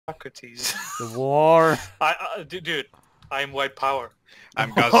Socrates. The war. Dude, I am white power.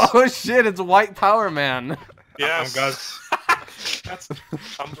 I'm Gus. Oh shit, it's White Power Man. Yes. I'm Gus.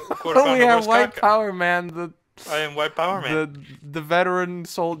 We have White Power Man, I am White Power Man. the veteran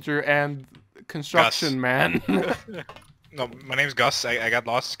soldier and construction man. No, my name's Gus. I got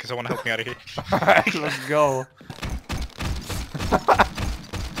lost because someone helped me out of here. Alright, let's go.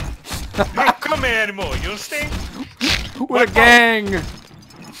 Come here anymore, you understand? We're a gang!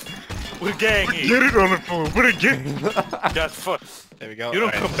 We're gang here. Get it on the phone. We're a gang. That's fuck. There we go. You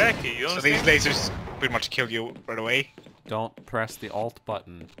don't come back here, you So understand? these lasers pretty much kill you right away. Don't press the Alt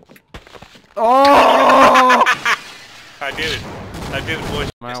button. Oh! I did it. I did it, boys.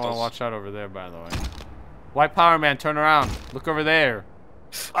 Might want to watch out over there, by the way. White Power Man, turn around. Look over there.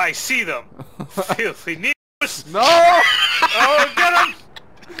 I see them. Filthy niggers. No! Oh, get them!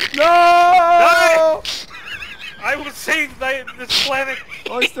 No! Die! I will save this planet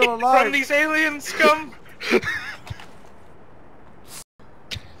Oh, he's still alive. from these alien scum.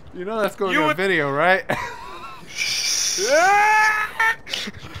 You know that's going to a video, right? Get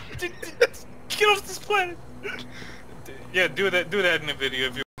off this planet! Yeah, do that in the video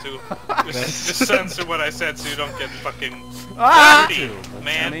if you want to. Just censor what I said so you don't get fucking dirty,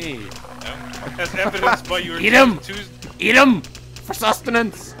 man. Me. As evidenced by your Eat him! tattoos. Eat him! For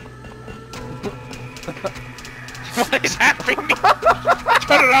sustenance! What is happening?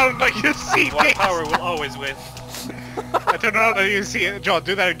 Turn around like you see White this. power will always win. I turn around and you see it. John,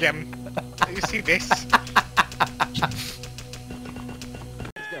 do that again. You see this?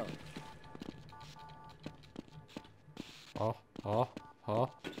 Oh, oh, oh,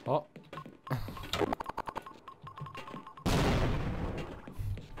 oh.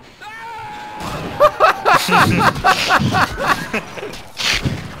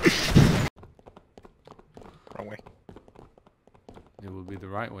 Wrong way. It will be the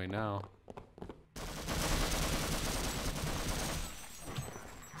right way now.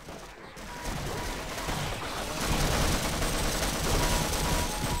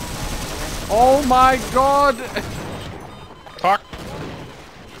 Oh my god! Fuck.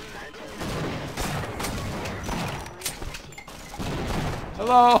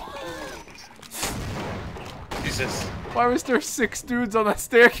 Hello! Jesus. Why was there 6 dudes on that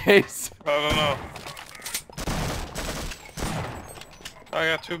staircase? I don't know. I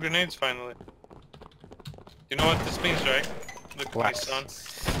got 2 grenades finally. You know what this means, right? Look at my son.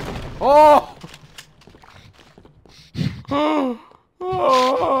 Oh! Oh!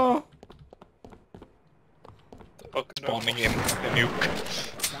 Spawning in the nuke.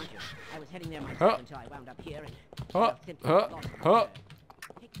 I was heading there myself until I wound up here and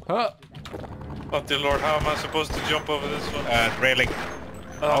Oh dear lord, how am I supposed to jump over this one? Railing.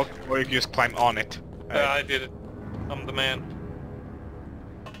 Oh. Or you just climb on it. Yeah, I did it. I'm the man.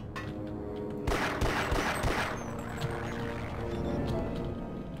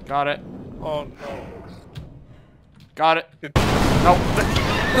 Got it. Oh no. Got it. No.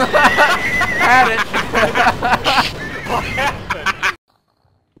 Had it. What happened?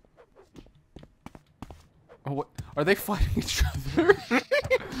 Oh, what? Are they fighting each other?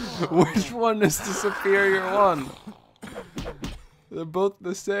 Which one is the superior one? They're both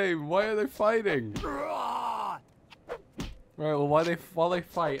the same. Why are they fighting? Alright, well, while they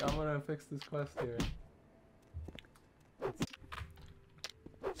fight, I'm gonna fix this quest here.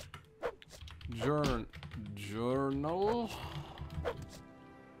 Journal.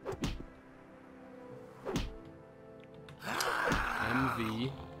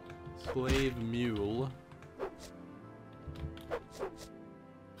 MV. Slave Mule.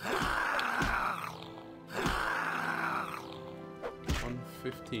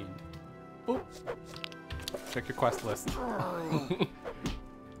 115. Boop. Check your quest list.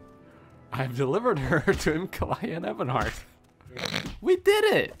 I've delivered her to Imkalai and Ebenhart. We did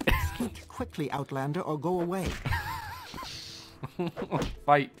it! Escape quickly, Outlander, or go away.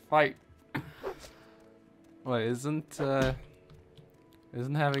 Fight, fight. Wait, isn't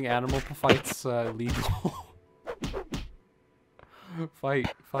having animal fights legal?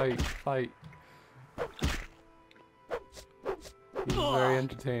 Fight, fight, fight. This is very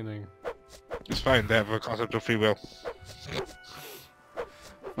entertaining. It's fine, they have a concept of free will.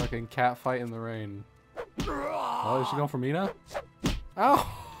 Fucking cat fight in the rain. Oh, is she going for me now? Ow!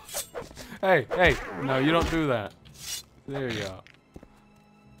 Hey, hey! No, you don't do that. There you go.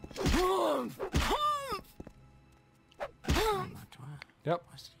 Yep.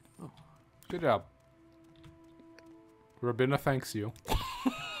 Good job. Rabina thanks you.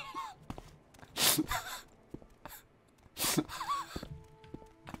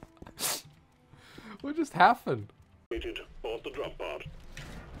 What just happened? On the drop pod.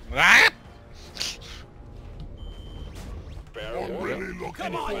 Ah!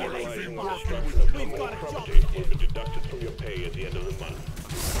 Come on, you lazy bastards. We've got a job to do. Deducted from your pay at the end of the month.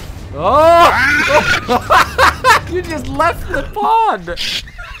 Oh! You just left the pond!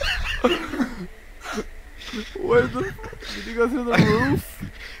 Where the... Did you go through the roof?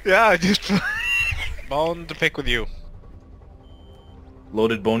 Yeah, I just... Bone to pick with you.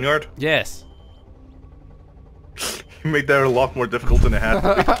 Loaded boneyard? Yes. You made that a lot more difficult than it had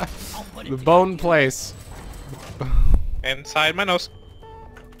to be. The bone place. Inside my nose.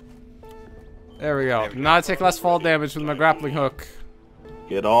 There we go. Now I take less fall damage with my grappling hook.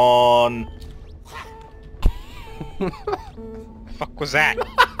 Get on. Fuck was that?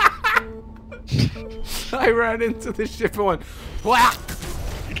 I ran into the ship and went whack.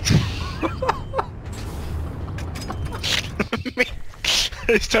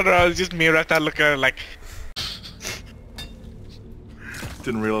 I just turned around, it's just me right there looking at it like...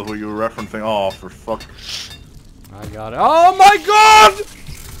 Didn't realize what you were referencing. Oh, for fuck. I got it. Oh my god!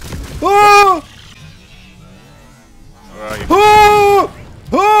 Oh! Where are you? Oh!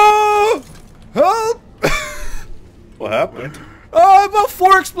 Oh! Help! What happened? Oh, about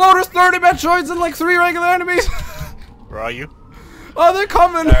 4 exploders, 30 Metroids, and like 3 regular enemies. Where are you? Oh, they're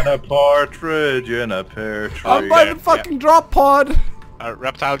coming! And a partridge in a pear tree. I'm by the fucking drop pod.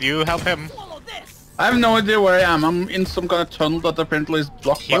 Reptile, you help him. I have no idea where I am. I'm in some kind of tunnel that apparently is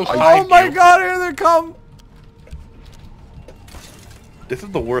blocked by He'll ice. Oh my god, here they come! This is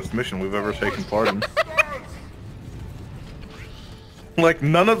the worst mission we've ever taken part in. Like,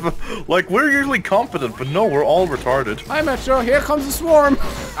 none of the... Like, we're usually competent, but no, we're all retarded. Hi, Metro. Here comes the swarm.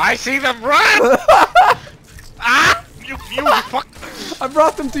 I see them run! Ah! You fuck! I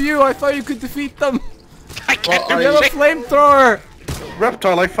brought them to you. I thought you could defeat them. I can't You do have a shit! flamethrower.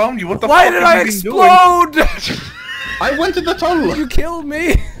 Reptile, I found you. What the Why fuck did have I you been doing? explode? I went to the tunnel! You killed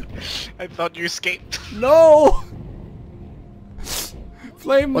me. I thought you escaped. No.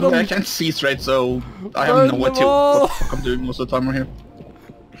 Flame Well, I them. can't see straight, so I Burn have no them idea all. what the fuck I'm doing most of the time right here.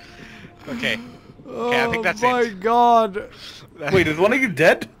 Okay. Oh I think that's my it. god. Wait, is one of you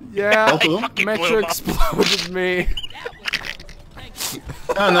dead? Yeah. Both of them? Fucking Metro blew 'em up. exploded me.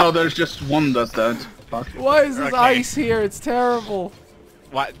 Oh no, there's just one that's dead. Fuck. Why is this Okay. ice here? It's terrible.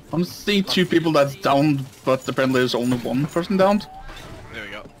 What? I'm seeing 2 people that's downed, but apparently there's only 1 person downed. There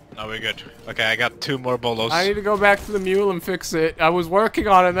we go. Now we're good. Okay, I got 2 more bolos. I need to go back to the mule and fix it. I was working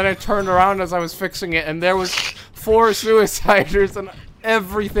on it, and then I turned around as I was fixing it, and there was 4 suiciders and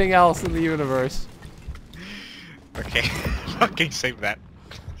everything else in the universe. Okay. Fucking save that.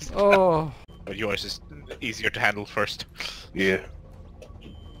 Oh. But yours is easier to handle first. Yeah.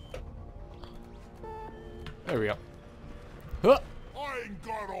 There we go. Huh. I ain't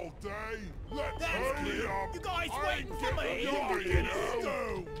got all day. Let's hurry up. You guys waiting for me?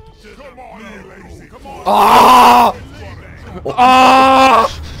 Come on, you lazy. Come on. Ah! Ah!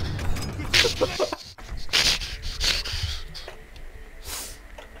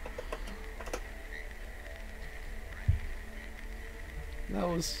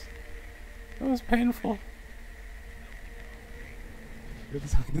 That was painful.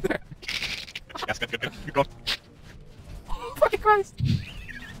 There's something there. Yes, good. You go. Oh, fucking Christ!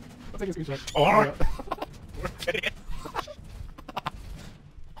 I'll take a screenshot. Or...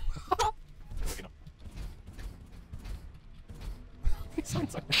 He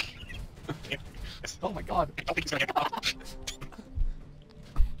sounds like... Oh my god. I think he's gonna get caught.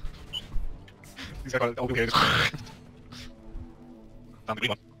 He's gonna go okay. Found the green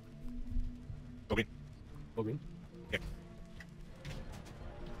one. Go green. Go green? Yeah.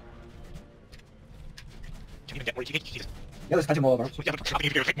 Can you even get more? Jesus. Yeah, let's catch them all over. Yeah, but I think you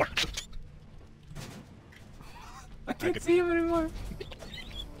can take more. I can't see him anymore.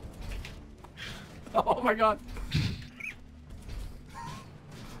 Oh my god.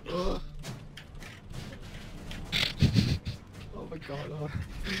 Oh my god.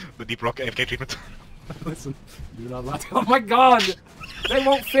 The deep rock AFK treatment. Listen, do not laugh. Oh my god! They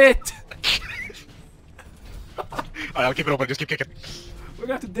won't fit! Alright, I'll keep it open, just keep kicking. We're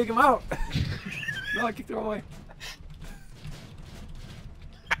gonna have to dig them out. No, I kicked them away.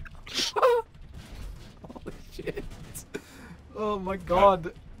 Holy shit. Oh my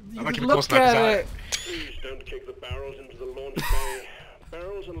god. You I'm can gonna look keep it close at now, it. Please don't kick the barrels into the launch bay.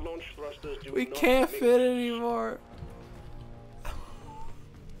 Barrels and launch thrusters do We not can't mix. fit anymore.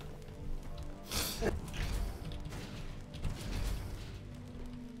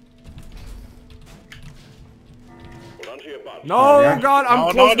 Hold on to your butts. No, God, I'm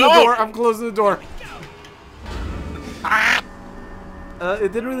No, closing no, the no. door. I'm closing the door.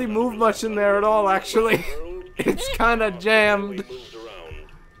 It didn't really move much in there at all, actually. It's kind of jammed. Moved around.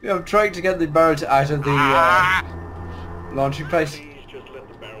 Yeah, I'm trying to get the barrel out of the launching place.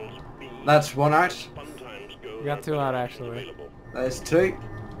 That's one out. You got 2 out actually. There's 2.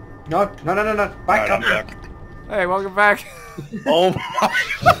 No. Back up. Back. Hey, welcome back. Oh my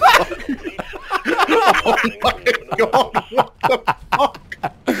Oh my god, what the fuck?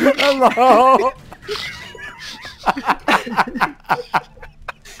 Hello.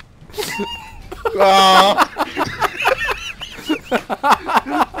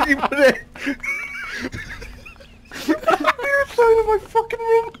 You're inside of my fucking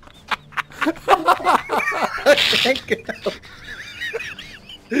room. I can't get out.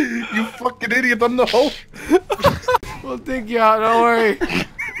 You fucking idiot, I'm the host. We'll dig you out, don't worry.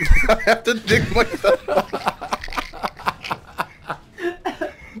 I have to dig myself out.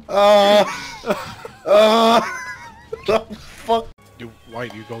 The fuck? Why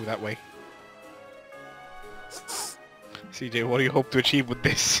do you go that way? CJ, what do you hope to achieve with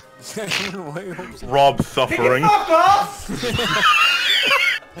this? Rob suffering. How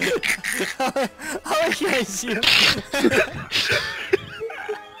can I see him?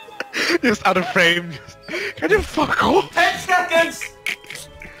 Just out of frame. Can you fuck off? 10 seconds!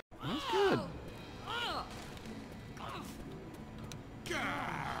 That's good.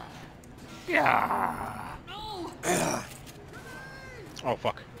 Yeah. Oh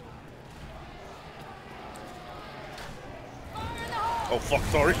fuck. Oh fuck,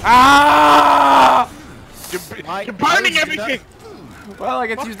 sorry. Ah! You're burning everything! Well, I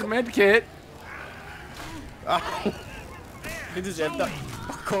get to use the med kit. You deserve that.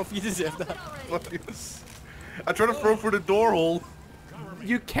 Fuck off, you deserve that. I try to throw for the door hole.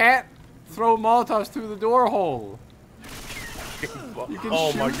 You can't throw Molotovs through the door hole. You can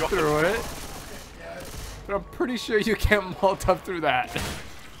Oh shoot my god. through it. But I'm pretty sure you can't Molotov through that.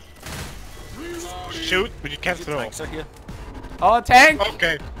 Shoot, but you can't throw. Tanks are here. Oh, a tank!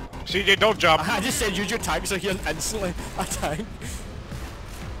 Okay. CJ, don't jump. I just said use your tanks are here instantly. A tank.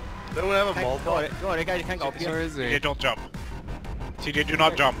 They don't have a ball. Go on, guys, you can't go up Where here. is he? CJ, don't jump. CJ, do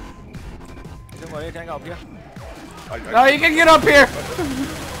not jump. Don't worry, you can't go up here. No, you can get up here!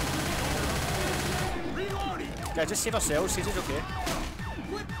 Guys, just save ourselves, CJ's okay.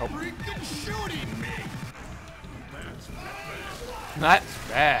 That's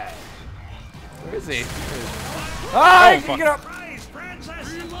bad. Where is he? Ah, you can fuck. get up!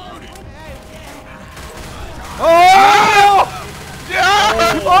 Oh!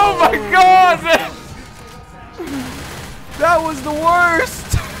 Oh my god! That was the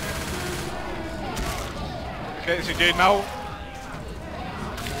worst! Okay, CJ, now...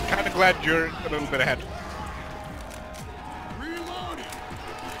 Kinda glad you're a little bit ahead.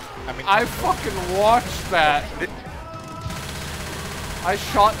 I mean... I fucking watched that. I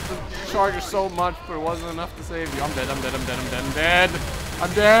shot the charger so much, but it wasn't enough to save you. I'm dead, I'm dead, I'm dead, I'm dead, I'm dead!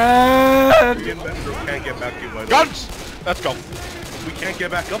 I'm dead! Me and Metro can't get back to you, by the way. Guns! Let's go. We can't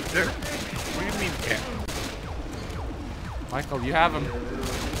get back up there. What do you mean, can't? Michael, you have him.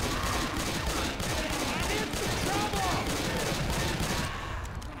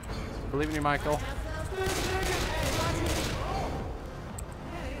 Believe in you, Michael.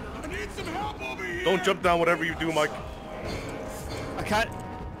 Don't jump down whatever you do, Mike. I can't.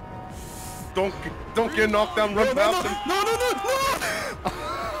 Don't get knocked down, run past him. No!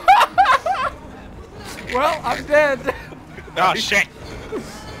 Well, I'm dead. Oh shit!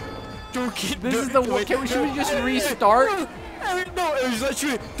 Don't keep. This is the one. Should we just restart? No, it was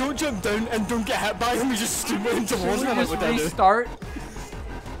literally don't jump down and don't get hit by him. You just stood with him Should towards we him. just restart?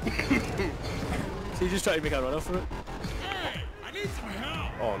 So you just try to make a run off for it.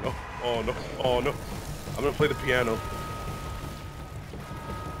 Oh no, oh no, oh no. I'm gonna play the piano.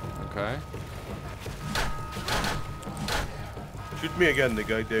 Okay. Shoot me again,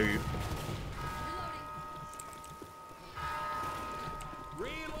 nigga, I dare you.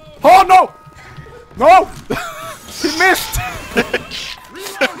 Oh no! No! He missed!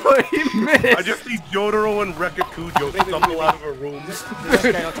 He missed! I just see Jotaro and Rekakujo stumble out of a room.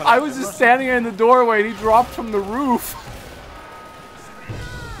 I was just standing in the doorway and he dropped from the roof.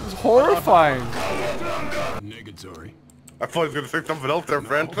 It was horrifying. Negatory. I thought I was gonna say something else there,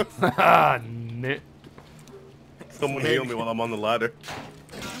 friend. Ah, nit. Someone heal me while I'm on the ladder.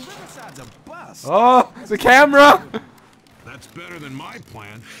 Oh, the camera! That's better than my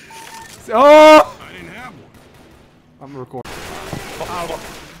plan. Oh! I didn't have one. I'm recording.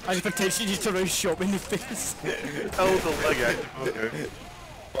 I expectation you to really shot me in the face. That was a leg act. Okay.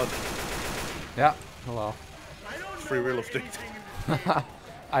 Fun. Yeah, hello. Free real estate.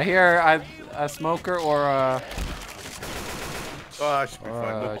 I hear a smoker or a Oh, I should be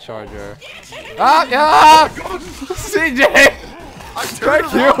fine. charger. Ah, yeah! CJ!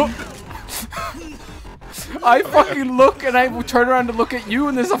 Thank you! I fucking look and I will turn around to look at you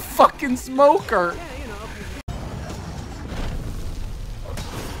and there's a fucking smoker!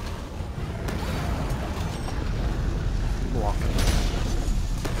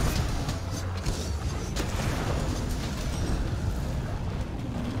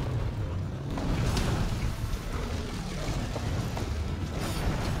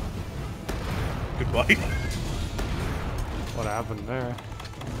 Goodbye. What happened there?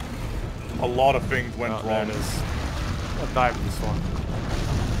 A lot of things went There wrong. it is. I'll dive in this one.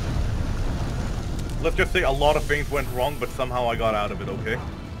 Let's just say a lot of things went wrong, but somehow I got out of it, okay?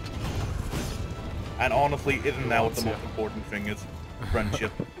 And honestly, isn't that what the most important thing is?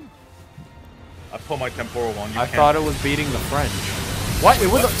 Friendship. I put my temporal on. I thought it was beating the French. What?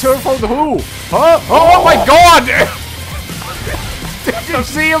 It was a turn from the who? Huh? Oh my god! Did you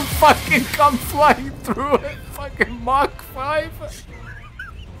see him fucking come flying through it? Fucking Mach 5?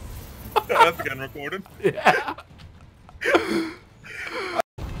 That's again recorded. Yeah.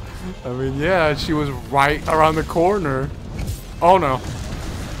 I mean, yeah, she was right around the corner. Oh no.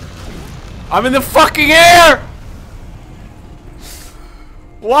 I'm in the fucking air!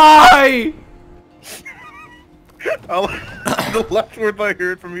 Why? The last word I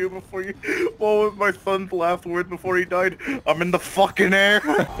heard from you before you... What was my son's last word before he died? I'm in the fucking air!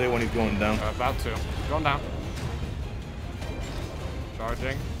 Say when he's going down. About to. Going down.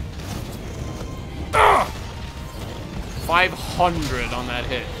 Charging. Ugh! 500 on that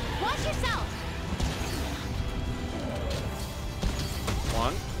hit. Watch yourself.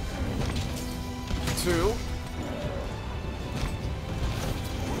 1, 2.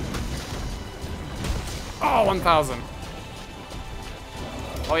 Oh, 1,000.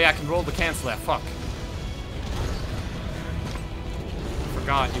 Oh yeah, I can roll to cancel that. Fuck.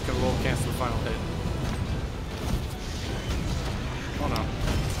 Forgot you can roll to cancel the final hit. Oh no.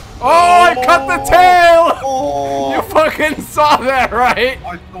 Oh, I cut the tail! Oh. You fucking saw that, right?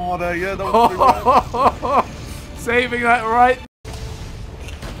 I saw that, yeah, that was Saving that right.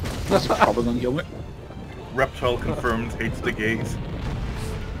 That's probably gonna kill me. Reptile confirmed hates the gays.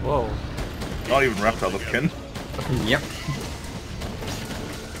 Whoa. Not even Reptile, it's Ken. Yep.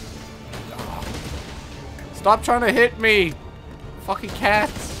 Stop trying to hit me! Fucking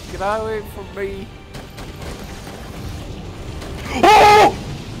cats! Get out of the way from me! Oh!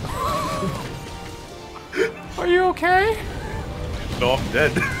 Are you okay? No, I'm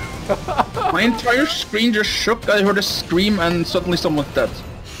dead. My entire screen just shook. I heard a scream and suddenly someone's dead.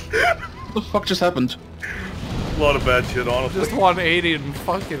 What the fuck just happened? A lot of bad shit, honestly. Just 180 and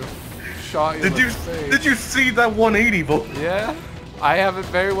fucking shot you in the face. Did you see that 180 vote? Yeah, I have it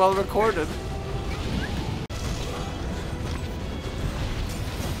very well recorded.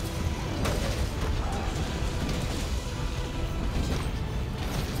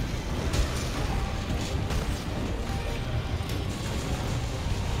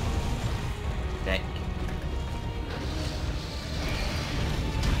 Deck.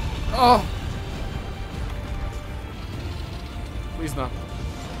 Oh! Please no.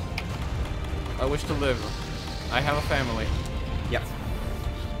 I wish to live. I have a family. Yep.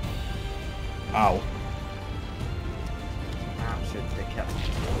 Ow. Ow, shit, they kept.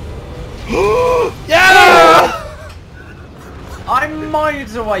 Yeah! I'm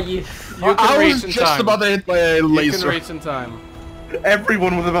miles away, you. I was just about to hit by a laser. You can reach in time.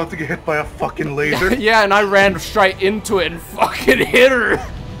 Everyone was about to get hit by a fucking laser. Yeah, and I ran straight into it and fucking hit her.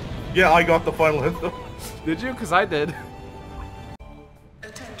 Yeah, I got the final hit though. Did you? Because I did.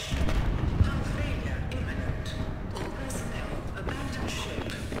 Attention. Hull failure imminent. All personnel abandon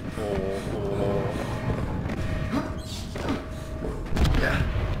ship.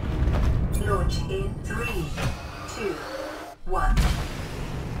 Launch in 3, 2, 1.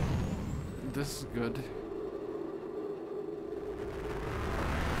 This is good.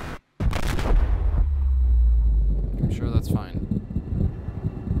 I'm sure that's fine.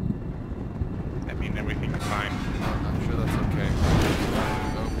 I mean, everything is fine. I'm sure that's okay.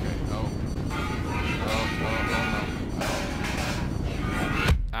 Okay. Oh. Oh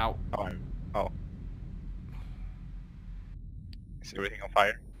no. Ow. Oh. Is everything on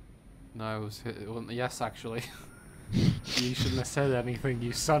fire? No, it was hit. Well, yes, actually. You shouldn't have said anything,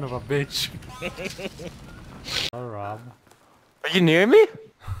 you son of a bitch. Oh, Rob. Are you near me?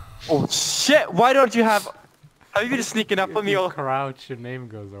 Oh shit! Why don't you have? Have you been sneaking up on me? You All... crouch, your name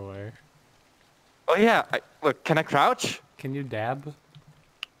goes away. Oh yeah. Look, can I crouch? Can you dab?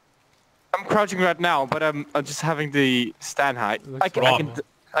 I'm crouching right now, but I'm just having the stand height. Looks I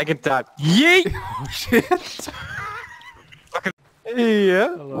can dab. Yeet! Oh shit!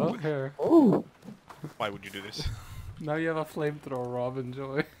 Yeah. Hello, here. Oh. Why would you do this? Now you have a flamethrower, Rob.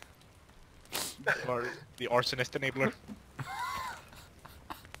 Enjoy. Or the arsonist enabler.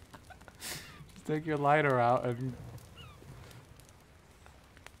 Just take your lighter out and...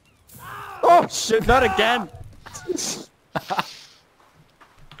 Oh shit, not again!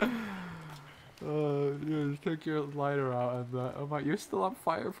 Yeah, just take your lighter out and oh my, you're still on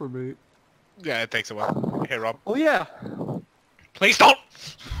fire for me. Yeah, it takes a while. Hey, Rob. Oh yeah! Please don't!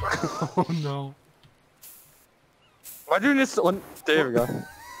 Oh no. Am I doing this on... There we go.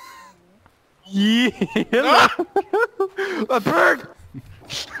 Yeah! A bird!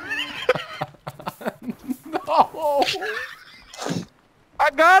 No! I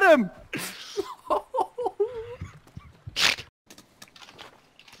got him!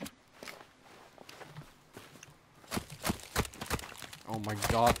 Oh my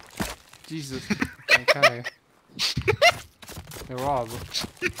god. Jesus. Okay. Hey Rob.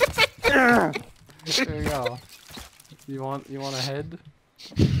 There you go. You want a head?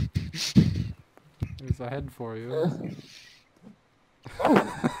 There's a head for you.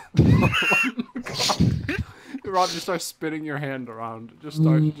 Rob, just start spinning your hand around. Just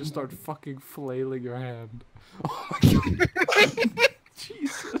start fucking flailing your hand. Oh my god.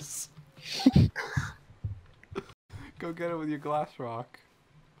 Jesus. Go get it with your glass rock.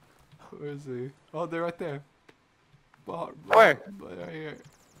 Where is he? Oh, they're right there. Where? Right here.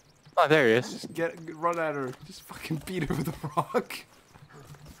 Oh, there he is. Just run at her. Just fucking beat her with a rock.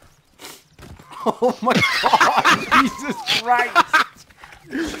 Oh my god! Jesus Christ!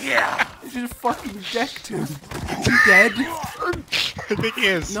 Yeah! You just fucking decked him. Is he dead? I think he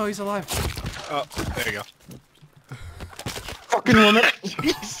is. No, he's alive. Oh, there you go. Fucking woman!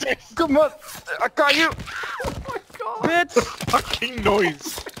 Jesus! Come on! I got you! Oh my god! Bitch! Fucking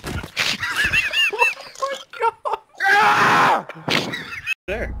noise! Oh my god! Ah!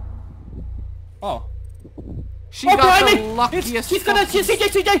 There. Oh. She got the luckiest. He's gonna...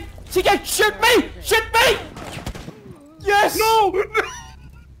 CJ! Shoot me! Shoot me! Yes! No!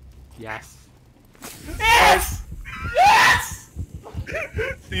 Yes. Yes! Yes!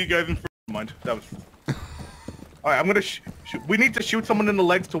 See you guys in mind. That was... Alright, I'm gonna we need to shoot someone in the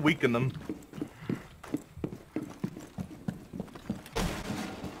legs to weaken them.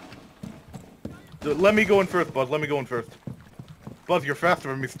 Let me go in first, Buzz. Let me go in first. Buzz, you're faster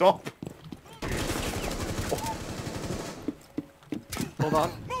than me. Stop. Hold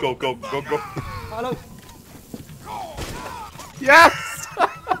on. Go. Hello. Yes!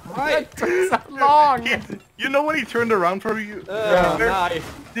 Why it took so long? You know when he turned around for you? Nej.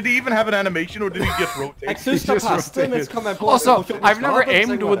 Did he even have an animation or did he just rotate? Also, I've never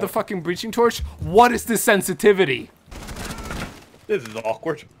aimed with the fucking breaching torch. What is the sensitivity? This is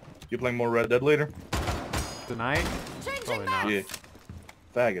awkward. You playing more Red Dead later? Tonight? Probably not. Yeah.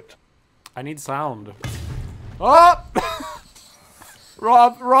 Faggot. I need sound. Oh!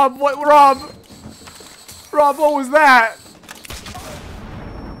 Rob, what was that?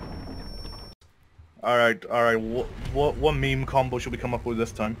 Alright. What meme combo should we come up with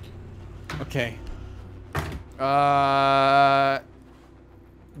this time? Okay.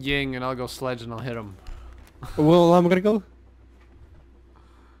 Ying, and I'll go Sledge and I'll hit him. Well, I'm gonna go.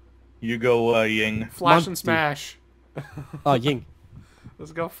 You go, Ying. Flash and smash. Oh, Ying.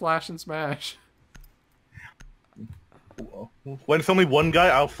 Let's go flash and smash. When it's only one guy,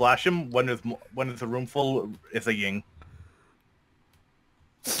 I'll flash him. When it's a room full, it's a Ying.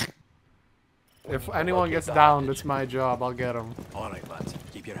 If anyone gets downed, it's my job. I'll get him. Alright, lads.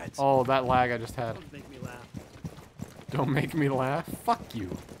 Keep your heads. Oh, that lag I just had. Don't make me laugh. Don't make me laugh? Fuck you.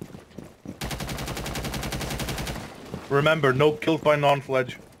 Remember, no kills by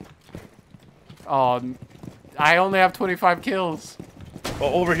non-Sledge. Oh, I only have 25 kills.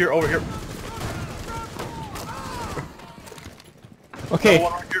 Oh, over here. Okay.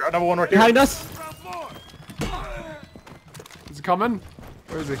 Another one right here. Behind us. Is he coming?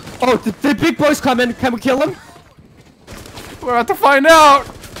 Where is he? Oh, the big boy's coming. Can we kill him? We're about to find out.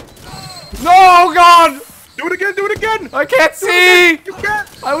 No, God! Do it again! I can't see! You can't!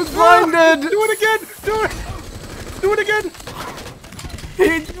 I was blinded! Do it again! Do it again!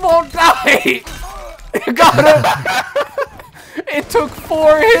 He won't die! You got him! It took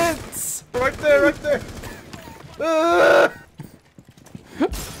 4 hits! Right there!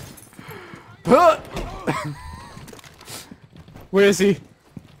 Where is he?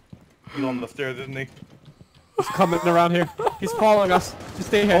 He's on the stairs, isn't he? He's coming around here. He's following us. Just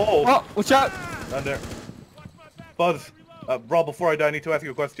stay here. Oh, watch out! Down there. Buzz, Rob, before I die, I need to ask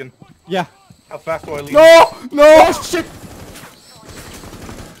you a question. Yeah. How fast do I leave? No! Oh, shit!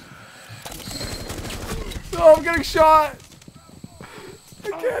 No, I'm getting shot! I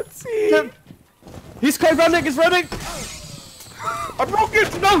can't see! He's running, he's running! I broke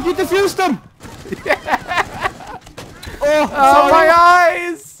it! No, you defused him! Oh, my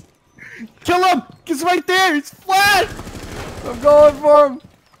eyes! Kill him! He's right there! He's flat! I'm going for him!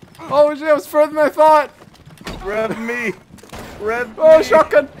 Oh shit, it was further than I thought! Rev me! Rev Oh, me!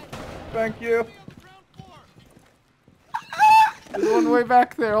 shotgun! Thank you. There's one way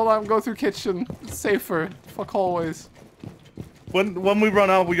back there. Hold on, go through kitchen. It's safer. Fuck hallways. When we run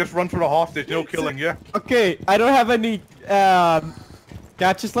out, we just run for the hostage. No killing, yeah? Okay, I don't have any,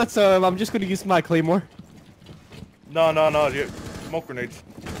 gadgets. Let's, I'm just gonna use my Claymore. No, yeah. Smoke grenades.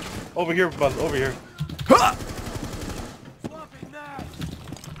 Over here, bud, over here.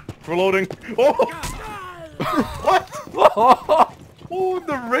 Reloading. Oh! What? Oh,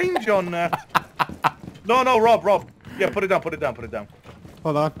 the range on that. No, Rob. Yeah, put it down.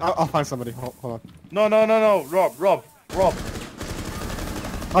 Hold on, I'll find somebody. Hold on. No, Rob.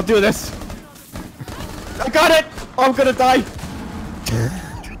 I'll do this. I got it! Oh, I'm gonna die.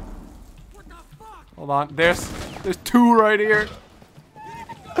 Hold on, there's two right here.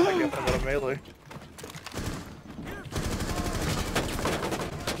 I guess I got a melee.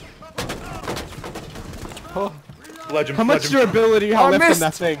 Oh. How much durability you have left missed. in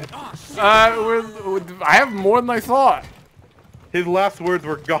that thing? I have more than I thought. His last words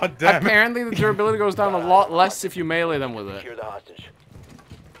were "God damn it." Apparently, the durability goes down a lot less if you melee them with it. Secure the hostage.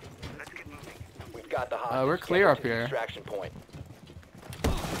 We've got the hostage. We're clear up here. Extraction point.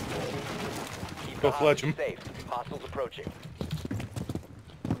 Go Sledge him. Safe. Hostiles approaching.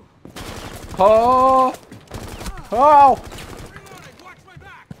 Oh! Oh!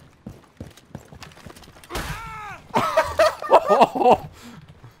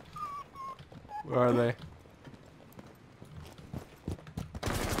 Where are they?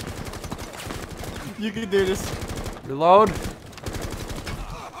 You can do this. Reload.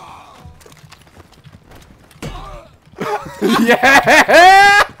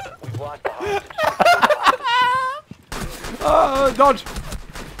 Yeah! We've lost the hostage. Dodge!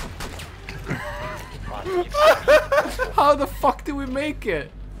 How the fuck did we make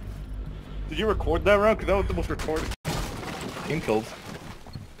it? Did you record that round? Because that was the most recorded. Team kills.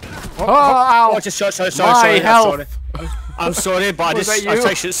 Oh, ow! Oh, just sorry, My health. I'm sorry, but Was that you? I tried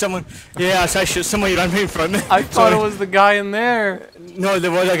to shoot someone. Yeah, I tried to shoot someone you ran right in front of me. I thought it was the guy in there. No,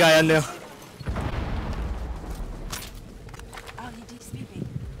 there was a guy in there.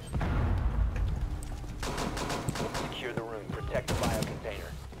 Secure the room. Protect the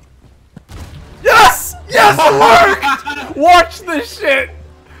biocontainer. Yes! Yes, it worked! Watch this shit!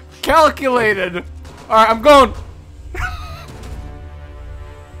 Calculated. Alright, I'm going.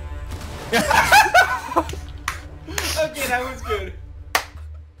 Okay, that was good.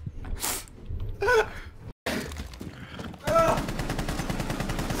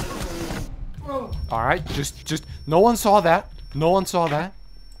 Alright, just no one saw that. No one saw that.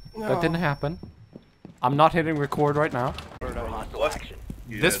 No. That didn't happen. I'm not hitting record right now.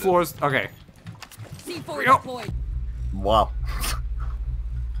 This floor's okay. C4 deployed. Wow.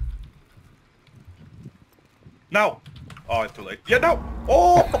 No. Oh, it's too late. Yeah, no.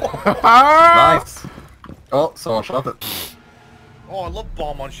 Oh. Nice. Oh, someone shot it. Oh, I love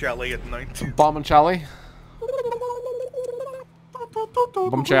bomb on chalet at night. Bomb on chalet.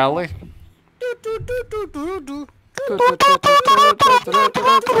 Bomb chalet.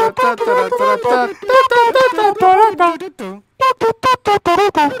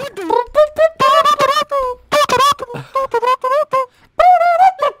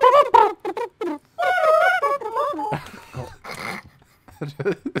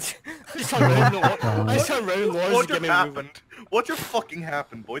 What just happened? What just fucking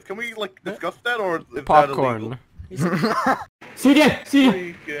happened, boys? Can we like discuss that or is popcorn? See ya! See ya!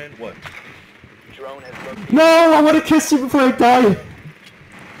 Freaking what? Drone has located. No, I want to kiss you before I die.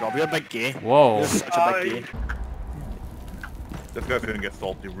 Rob, you're a big gay. Whoa. You're such a big gay. This guy's gonna get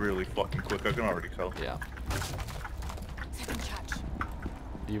salty really fucking quick. I can already tell. Yeah. Second charge.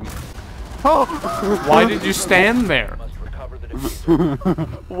 You... Oh! Why did you stand there? Must recover the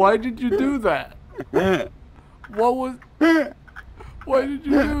diffuser. Why did you do that? What was... Why did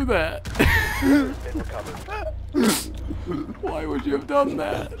you do that? Been recovered. Why would you have done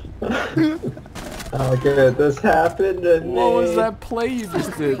that? How could this happen to me? What was that play you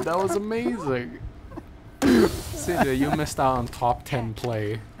just did? That was amazing. CJ, you missed out on top 10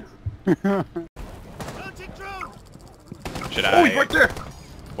 play. Should Oh, he's right there!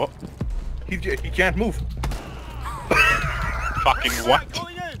 What? He can't move. Fucking what?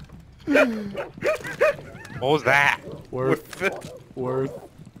 What was that? Worth.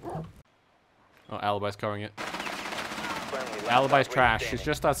 Oh, Alibi's covering it. Alibi's trash. He's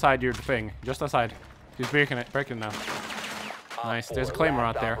just outside your thing. Just outside. He's breaking it now. Nice. There's a Claymore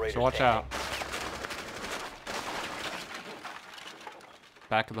out there, so watch out.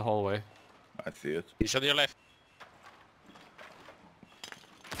 Back of the hallway. I see it. He's on your left.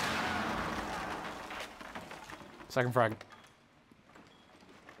 Second frag.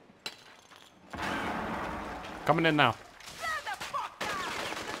 Coming in now.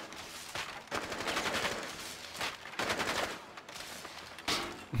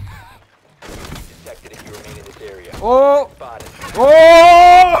 Detected if you remain in this area. Oh! Spotted.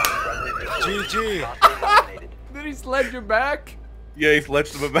 Oh! GG. Did he sledge your back? Yeah, he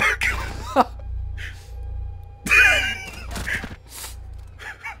sledged him back.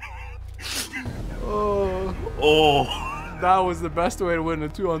 Oh. Oh. That was the best way to win a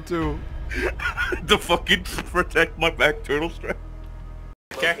 2-on-2. To fucking protect my back turtle strap.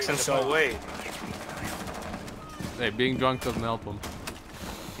 Jackson's no way. Hey, being drunk doesn't help him.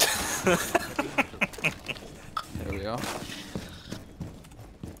 There we go.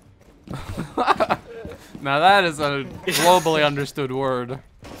 Now that is a globally understood word.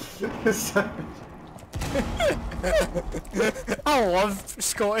 I love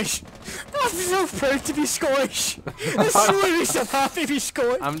Scottish. I'm so proud to be Scottish. It's so makes me happy to be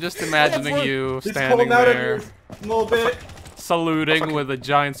Scottish. I'm just imagining you standing there, saluting with a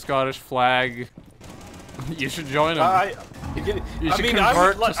giant Scottish flag. You should join him. You should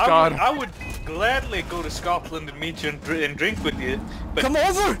convert to Scotland. I would gladly go to Scotland and meet you and drink with you. But Come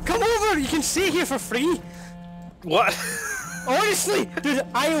over! You can stay here for free. What? Honestly, dude,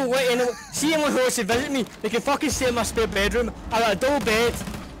 I will let anyone. See anyone who wants to visit me, they can fucking stay in my spare bedroom. I got a double bed,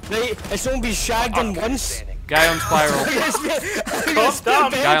 right? It's only been shagged in once. Guy on spiral. Calm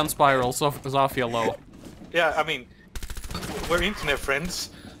down. Guy on spiral. Zofia low. Yeah, I mean, we're internet friends.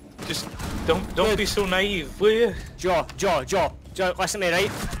 Just don't be so naive, will you? Joe, listen to me,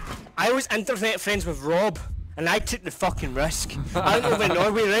 right? I was internet friends with Rob, and I took the fucking risk. I went over to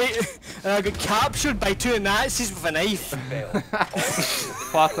Norway, right? And I got captured by 2 Nazis with a knife.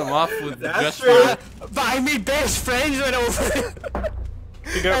 Fought them off with the gesture. But I made best friends when I over there.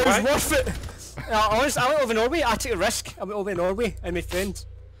 You got It was worth it. Honestly, I went over to Norway, I took a risk. I went over to Norway and made friends.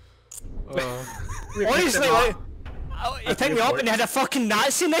 Honestly, like, they picked me up and they had a fucking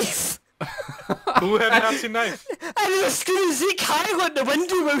Nazi knife. Who had a Nazi knife? And they were screaming Zeke Heil out the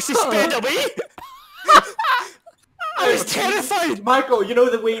window while she sped away. I was terrified. Michael, you know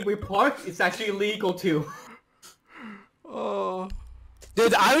the way we park? It's actually illegal too. Oh.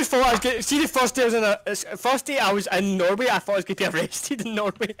 Dude, I always thought I was getting. See, the first day I was in Norway, I thought I was going to be arrested in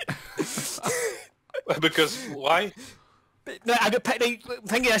Norway. Because why? No, I got picked. Like,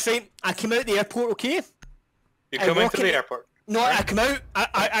 think of this, right? I came out of the airport, okay? You come into the airport. No, I come out.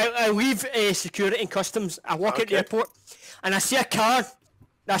 I leave security and customs. I walk out the airport, and I see a car.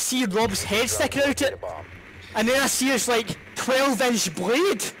 And I see Rob's head sticking out it, and then I see this like 12-inch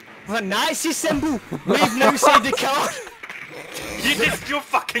blade with a Nazi symbol waving outside the car. You did your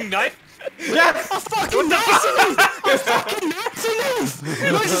fucking knife? Yes! A fucking Nazi knife! A fucking Nazi knife!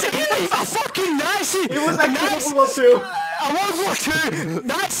 It was a fucking Nazi! It was like World War II! A World War II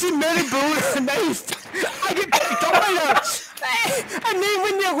Nazi Maribor knife! I get picked up by that! And then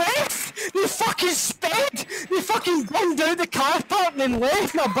when they left, they fucking sped! They fucking burned out the car park and then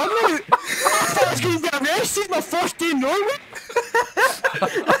left my burnout! I thought I was going to be arrested my first day in Norway!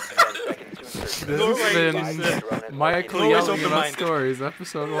 This has been Michael yelling about stories,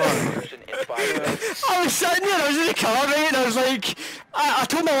 episode 1. I was sitting there, I was in the car, right, and I was like, I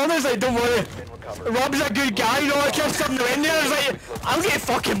told my mum, I was like, don't worry, Rob's a good guy, you know, I kept something in there, I was like, I'm getting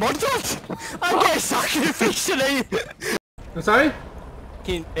fucking murdered! I'm getting sacrificed tonight! I'm sorry?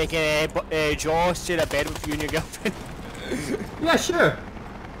 Can Joe share a bed with you and your girlfriend? Yeah, sure.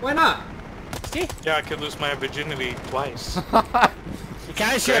 Why not? See? Yeah, I could lose my virginity twice. You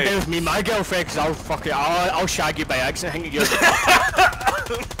can't share a bed with me, my girlfriend, because I'll fuck it. I'll shag you by accident. I think you're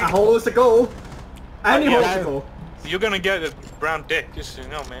A hole is a goal. Any hole is a goal. You're gonna get a brown dick, just so you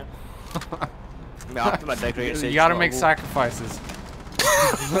know, man. I'll put my dick right You gotta make sacrifices.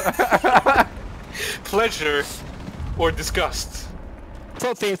 Pleasure or disgust.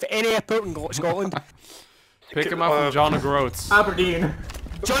 Top thing for any airport in Scotland. Pick him up from John Groats. Aberdeen.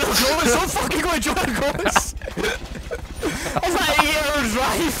 John Groats, don't fucking go to John Groats! It's like 8 hours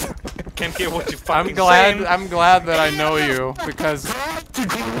drive! Can't get what you fucking I'm glad that I know you, because...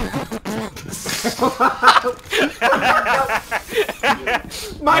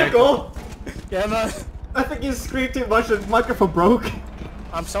 Michael! Yeah, man. I think you screamed too much and the microphone broke.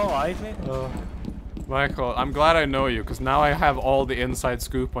 I'm still alive, mate. Michael, I'm glad I know you, because now I have all the inside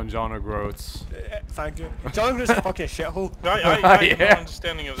scoop on John Groats. Thank you. John Groats is a fucking shithole. I have no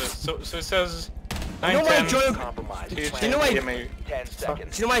understanding of this. So it says You know why John? Compromised. Do you know why? 10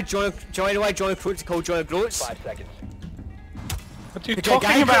 seconds. Do you know why John? Do you know why John Groats called John Groats? 5 seconds. What are you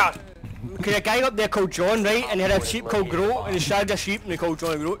talking about? Because a guy up there called John, right? And he had a sheep called Groat, and he shagged a sheep, and he called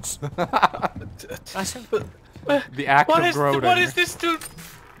John Groats. That's him. The act of groating. What is this to?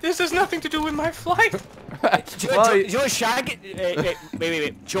 This has nothing to do with my flight. Do you know what shagging?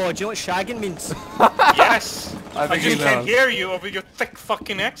 Wait. John, do you know what shagging means? Yes. I just can't knows. hear you over your thick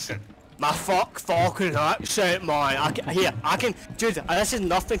fucking accent. My fucking accent, man. I can, dude. This is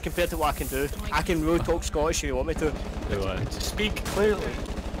nothing compared to what I can do. I can really talk Scottish if you want me to. Do it. Speak clearly.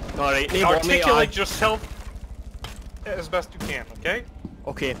 All right, Articulate yourself as best you can. Okay.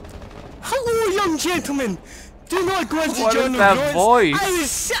 Okay. Hello, young gentlemen. Do not go into What John is that Groats.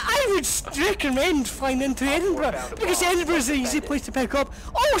 voice? I would recommend flying into Edinburgh because Edinburgh is an easy place to pick up.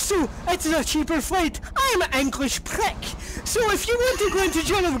 Also, it is a cheaper flight. I am an English prick, so if you want to go into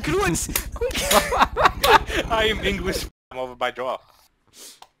John Groats, I am English. I'm over by Jaw.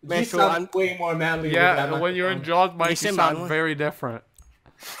 You sound way more manly. Yeah, when you're in Jaws, Mike, you sound very different.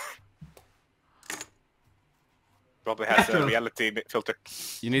 Probably has a reality filter.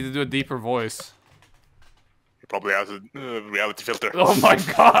 You need to do a deeper voice. He probably has a reality filter. Oh my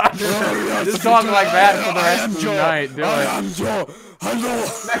god! Just talk like that for the rest of the night. Do I it. am Joe. Hello.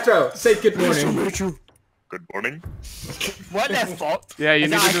 Metro, say good morning. Good morning. What the fuck? Yeah, you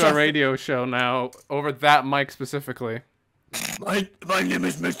need to do a radio show now over that mic specifically. My name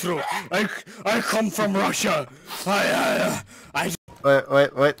is Metro. I come from Russia. Wait.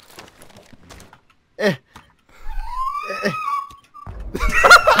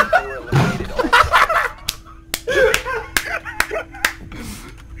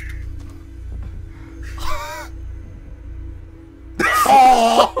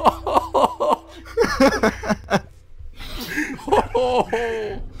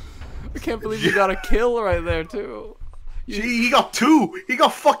 I can't believe you got a kill right there too. He got 2! He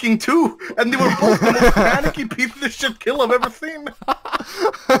got fucking 2! And they were both the most panicky piece of shit kill I've ever seen!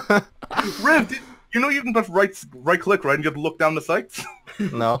 Riv, you know you can just right click, right, and just look down the sights?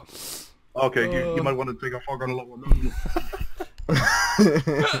 No. Okay, you might want to take a foreground a little more.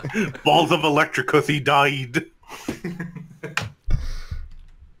 Balls of electric cause he died.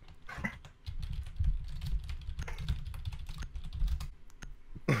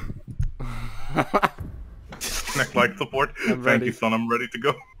 Connect light support. Thank you, son. I'm ready to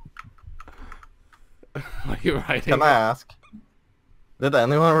go. Are you writing? Can I ask? Did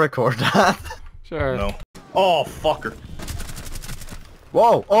anyone record that? Sure. No. Oh, fucker.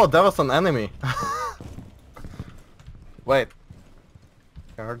 Whoa! Oh, that was an enemy. Wait.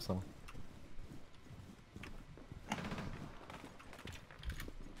 I heard some.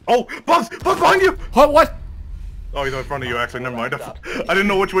 Oh, Buzz! Buzz behind you! What? Oh, he's in front of you, actually. Never mind. I didn't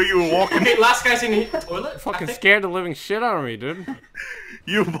know which way you were walking. Okay, last guy's in the toilet. Fucking scared the living shit out of me, dude.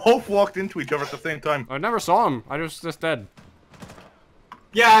 You both walked into each other at the same time. I never saw him. I was just dead.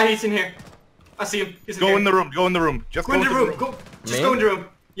 Yeah, he's in here. I see him. He's in Go here. in the room. Go in the room. Just go in the room. Go. Just go in the room.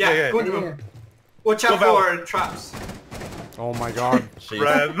 Yeah, go in the room. Watch out for traps. Oh my god.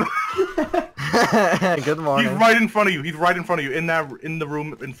 Rev. Good morning. He's right in front of you. He's right in front of you. In the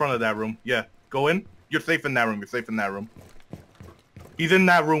room, in front of that room. Yeah. Go in. You're safe in that room. You're safe in that room. He's in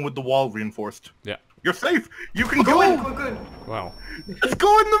that room with the wall reinforced. Yeah. You're safe. You can go. Go in. Go in. Wow. Let's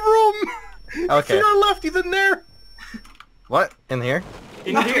go in the room. Okay. To your left. He's in there. What? In here?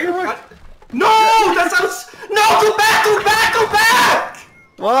 In here. No, that sounds. No, go back. Go back. Go back.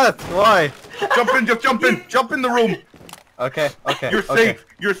 What? Why? Jump in. Just jump in. Jump in the room. Okay. You're safe.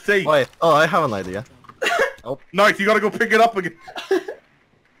 You're safe. Wait. Oh, I have an idea. Oh. Nice. You gotta go pick it up again.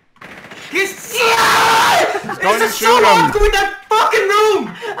 He's going to shoot him. Go in that fucking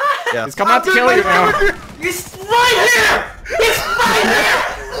room. Yeah. He's coming out to kill you now. He's right here. He's right here.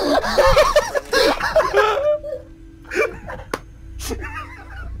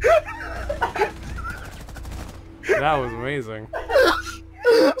 That was amazing.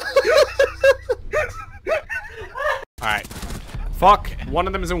 Alright. Fuck. One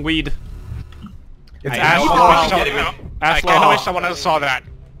of them is in weed. It's Ash. I kinda wish someone else saw that.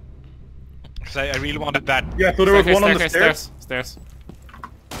 Cause I really wanted that. Yeah, so there was one on the stairs. Stairs.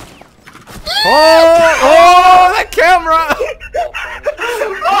 Oh, that camera!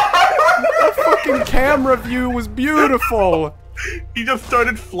 That fucking camera view was beautiful. He just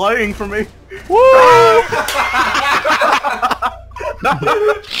started flying for me. Woo!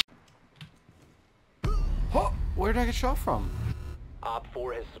 Where did I get shot from? Op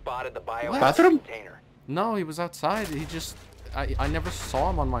 4 has spotted the Bathroom? container. No, he was outside. He just... I never saw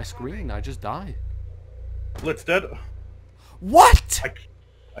him on my screen. I just died. Blitz dead. What?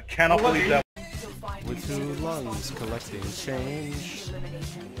 I cannot believe that. With 2 lungs collecting change.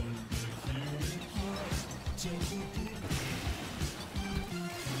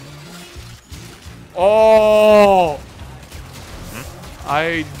 Oh!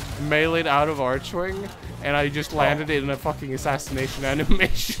 I meleeed out of Archwing, and I just landed in a fucking assassination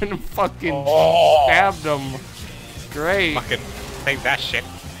animation and fucking stabbed him. Great. Fucking take that shit.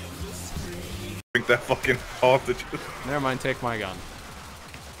 Take that fucking hostage. Never mind, take my gun.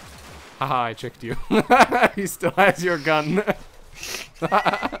 Haha, I tricked you. He still has your gun.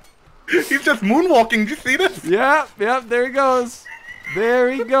 He's just moonwalking, did you see this? Yep, there he goes.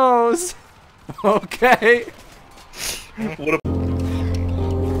 There he goes. Okay. What a